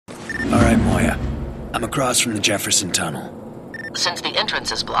Alright, Moya. I'm across from the Jefferson Tunnel. Since the entrance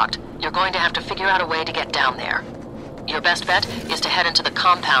is blocked, you're going to have to figure out a way to get down there. Your best bet is to head into the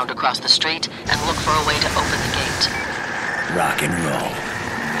compound across the street and look for a way to open the gate. Rock and roll.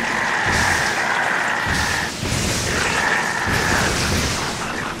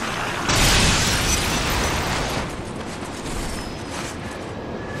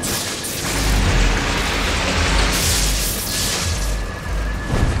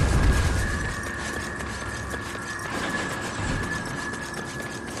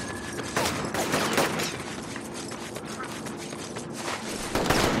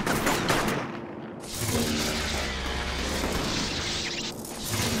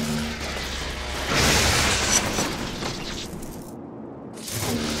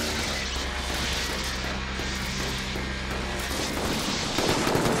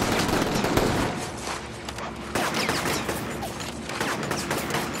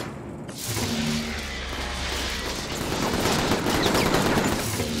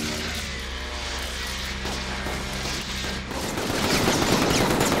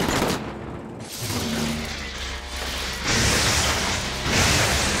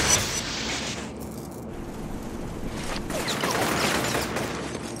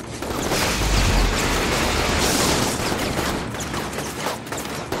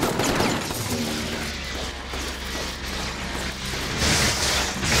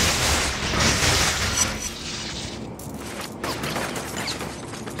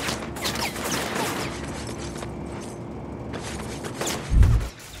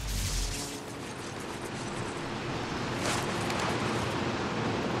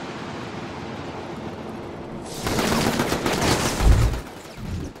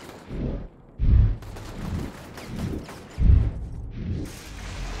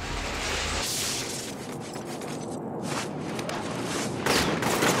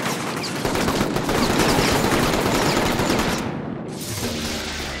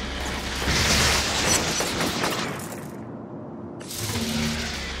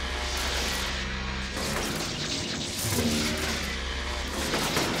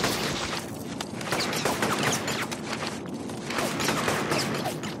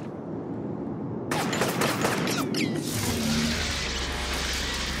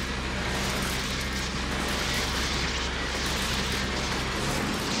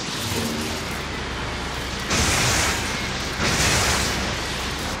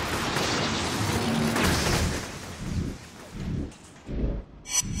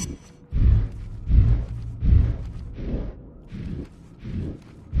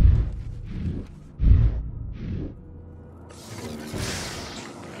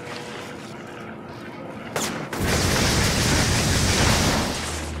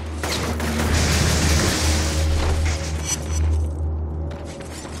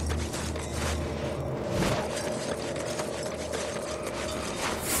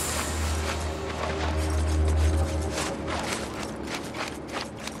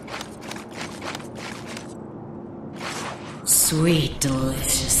 Sweet,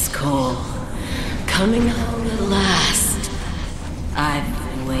 delicious coal. Coming home at last. I've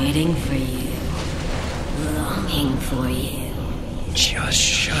been waiting for you. Longing for you. Just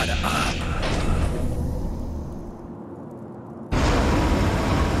shut up.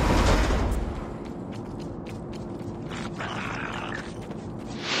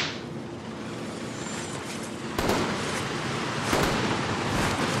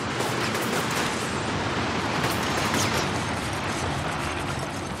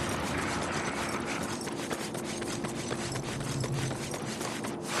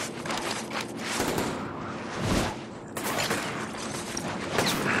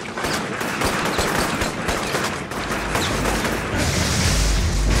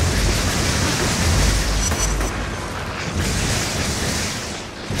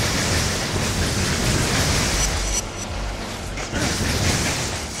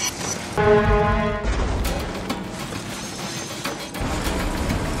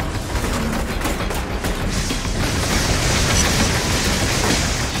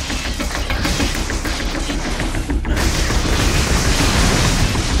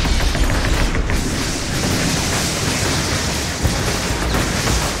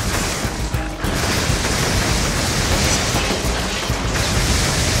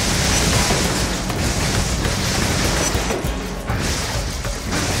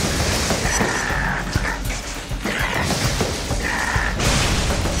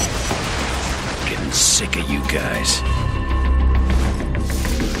 Sick of you guys.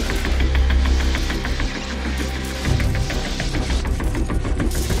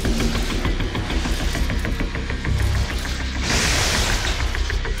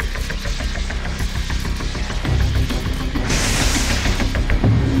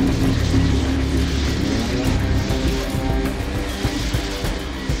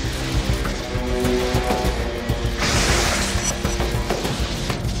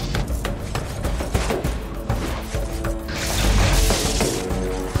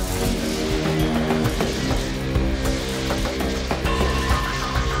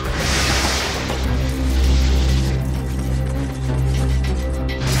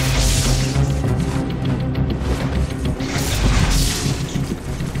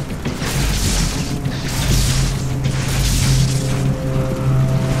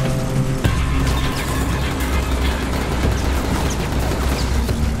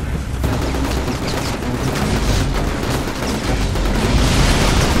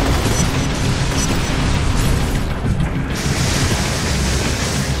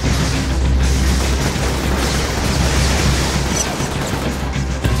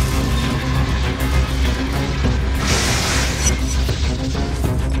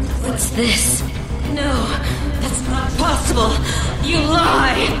 is this? No, that's not possible. You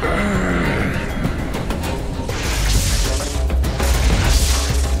lie!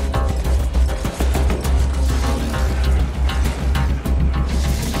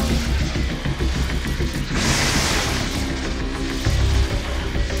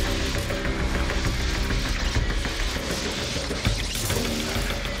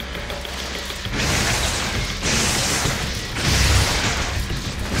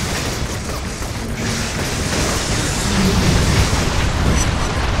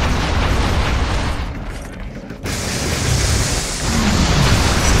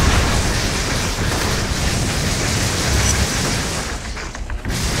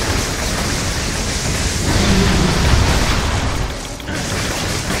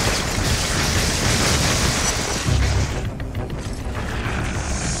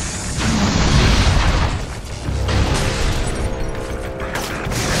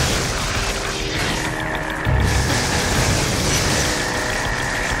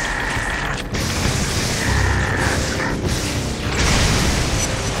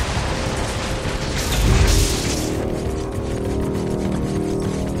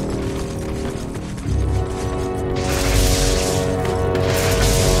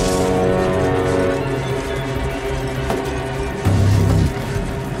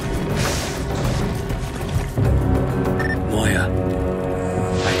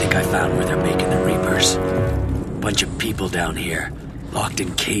 Down here, locked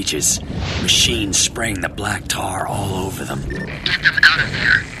in cages, machines spraying the black tar all over them. Get them out of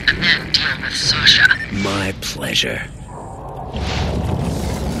there, and then deal with Sasha. My pleasure.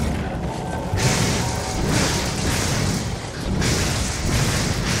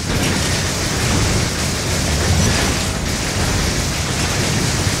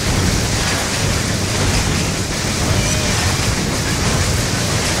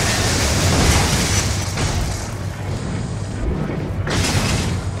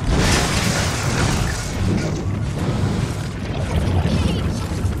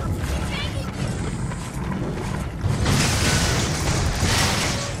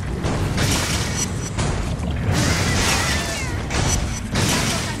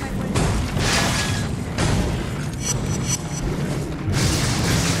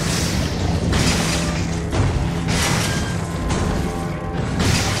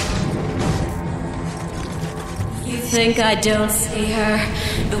 Think I don't see her?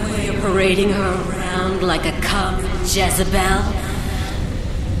 The way you're parading her around like a common Jezebel?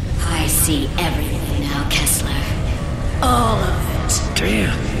 I see everything now, Kessler. All of it.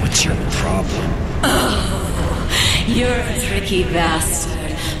 Damn, what's your problem? Oh, you're a tricky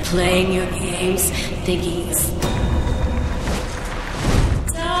bastard. Playing your games, thinking it's...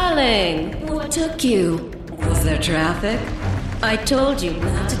 Darling, what took you? Was there traffic? I told you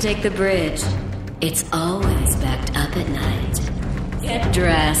not to take the bridge. It's always backed up at night. Get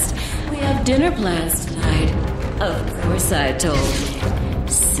dressed. We have dinner plans tonight. Of course I told you.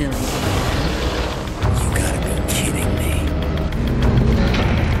 Silly. You gotta be kidding me.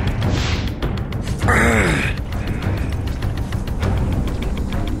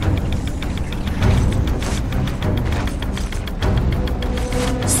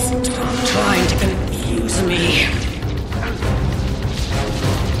 Stop trying to confuse me.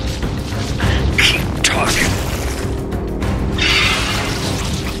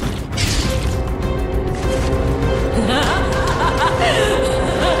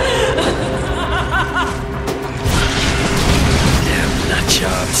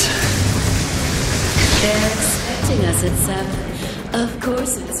 They're expecting us at 7. Of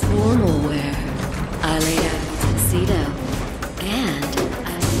course it's formal wear. I laid out a tuxedo. And I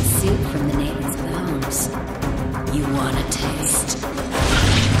made soup from the natives' bones. You want a taste?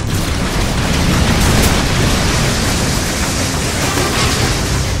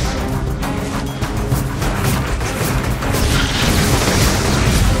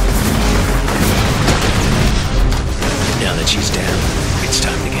 Now that she's down, it's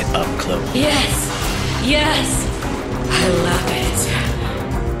time to get up close. Yes! Yes! I love it.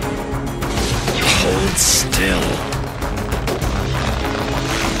 Hold still.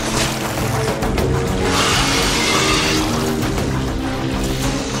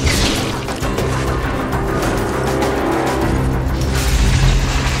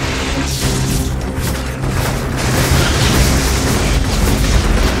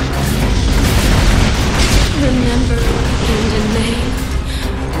 Remember weekend in May?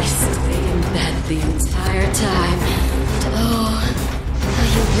 We stayed in bed the entire time. And oh, how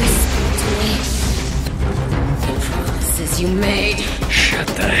you whispered to me. The promises you made. Shut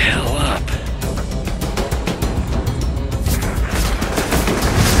the hell up.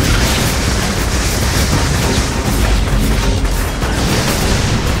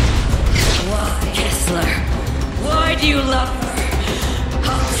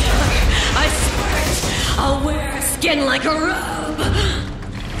 skin like a robe!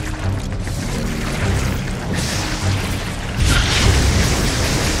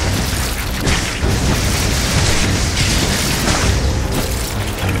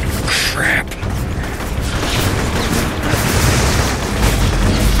 Crap.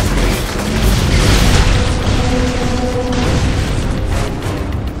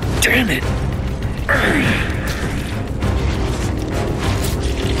 Damn it.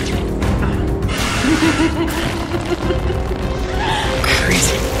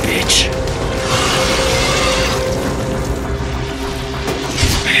 Crazy bitch.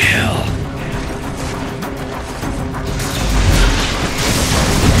 Hell.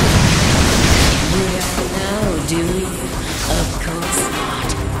 No, do you? Of course not.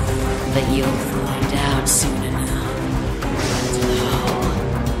 But you'll find out soon enough. Oh,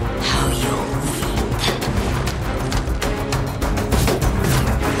 how you'll weep.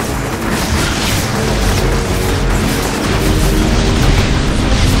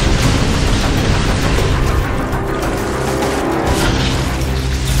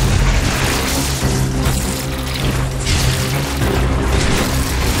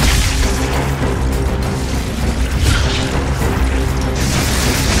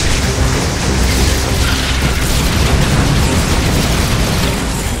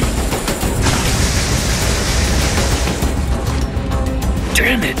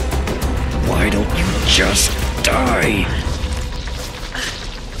 Damn it! Why don't you just die?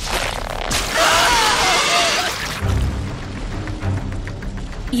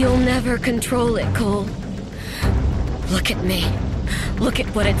 You'll never control it, Cole. Look at me. Look at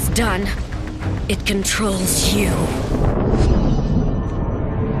what it's done. It controls you.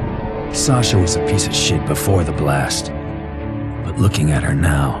 Sasha was a piece of shit before the blast. But looking at her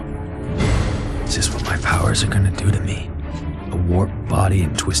now, is this what my powers are gonna do to me? A warped body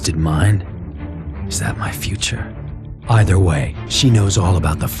and twisted mind? Is that my future? Either way, she knows all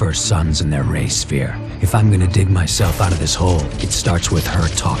about the First Sons and their ray sphere. If I'm gonna dig myself out of this hole, it starts with her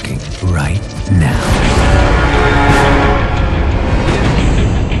talking right now.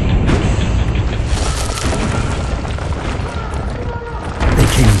 They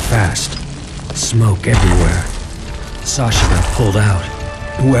came fast. Smoke everywhere. Sasha got pulled out.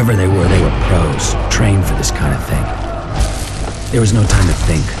 Whoever they were pros, trained for this kind of thing. There was no time to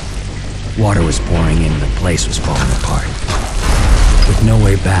think. Water was pouring in and the place was falling apart. With no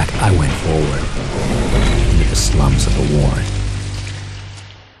way back, I went forward into the slums of the ward.